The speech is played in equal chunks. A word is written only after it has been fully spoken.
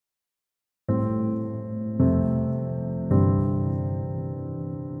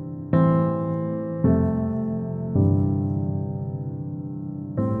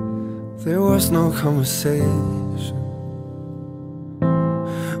There was no conversation.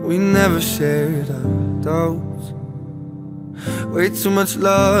 We never shared our doubts. Way too much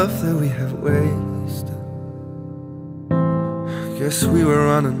love that we have wasted. Guess we were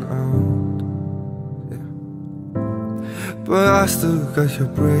running out, yeah. But I still got your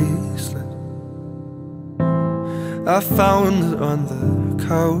bracelet. I found it on the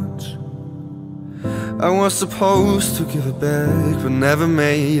couch. I was supposed to give it back, but never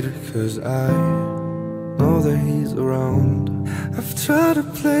made it, 'cause I know that he's around. I've tried to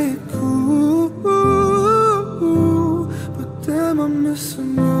play it cool, but damn, I'm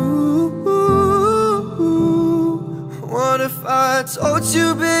missing you. What if I told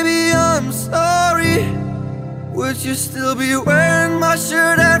you, baby, I'm sorry? Would you still be wearing my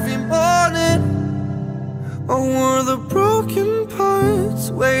shirt every morning? Or were the broken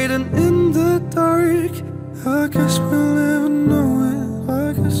parts waiting in the dark? I guess we'll never know it.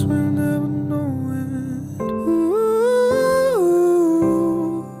 I guess we'll never know it. Ooh.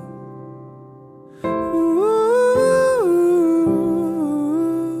 Ooh.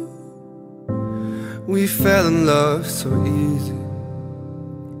 We fell in love so easy,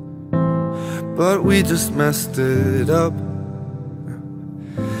 but we just messed it up.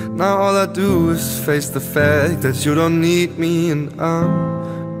 Now all I do is face the fact that you don't need me, and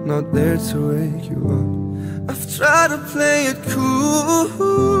I'm not there to wake you up. I've tried to play it cool,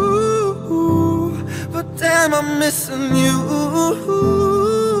 but damn, I'm missing you.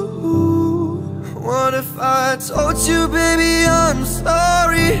 What if I told you, baby, I'm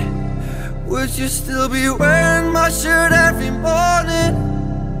sorry? Would you still be wearing my shirt every morning?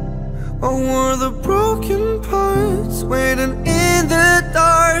 Or were the broken parts waiting in the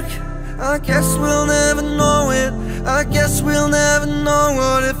dark? I guess we'll never know it. I guess we'll never know.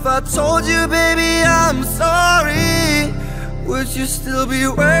 What if I told you, baby, I'm sorry? Would you still be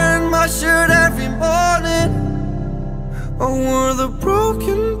wearing my shirt every morning? Or were the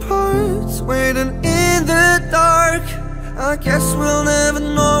broken parts waiting in the dark? I guess we'll never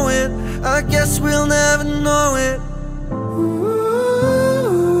know it. I guess we'll never know it.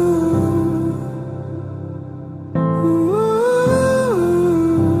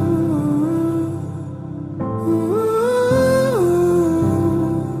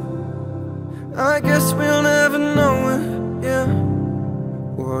 I guess we'll never know it, yeah.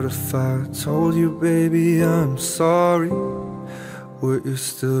 What if I told you, baby, I'm sorry? Would you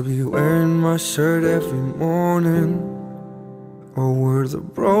still be wearing my shirt every morning? Or were the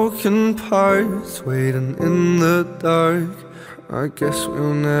broken parts waiting in the dark? I guess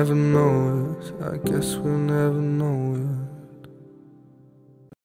we'll never know it. I guess we'll never know it.